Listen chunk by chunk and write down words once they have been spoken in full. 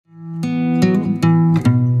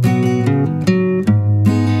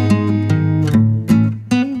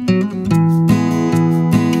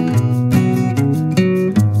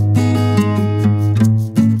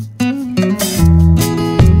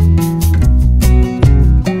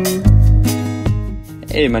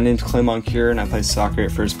Hey, my name's Clay Moncure, and I play soccer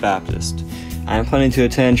at First Baptist. I am planning to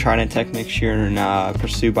attend Trinity Tech next year and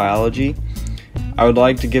pursue biology. I would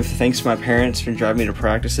like to give thanks to my parents for driving me to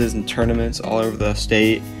practices and tournaments all over the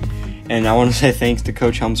state. And I want to say thanks to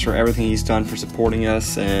Coach Helms for everything he's done for supporting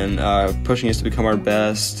us and pushing us to become our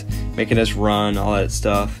best, making us run, all that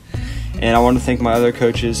stuff. And I want to thank my other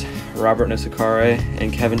coaches, Robert Nisakare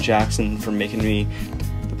and Kevin Jackson, for making me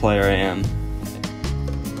the player I am.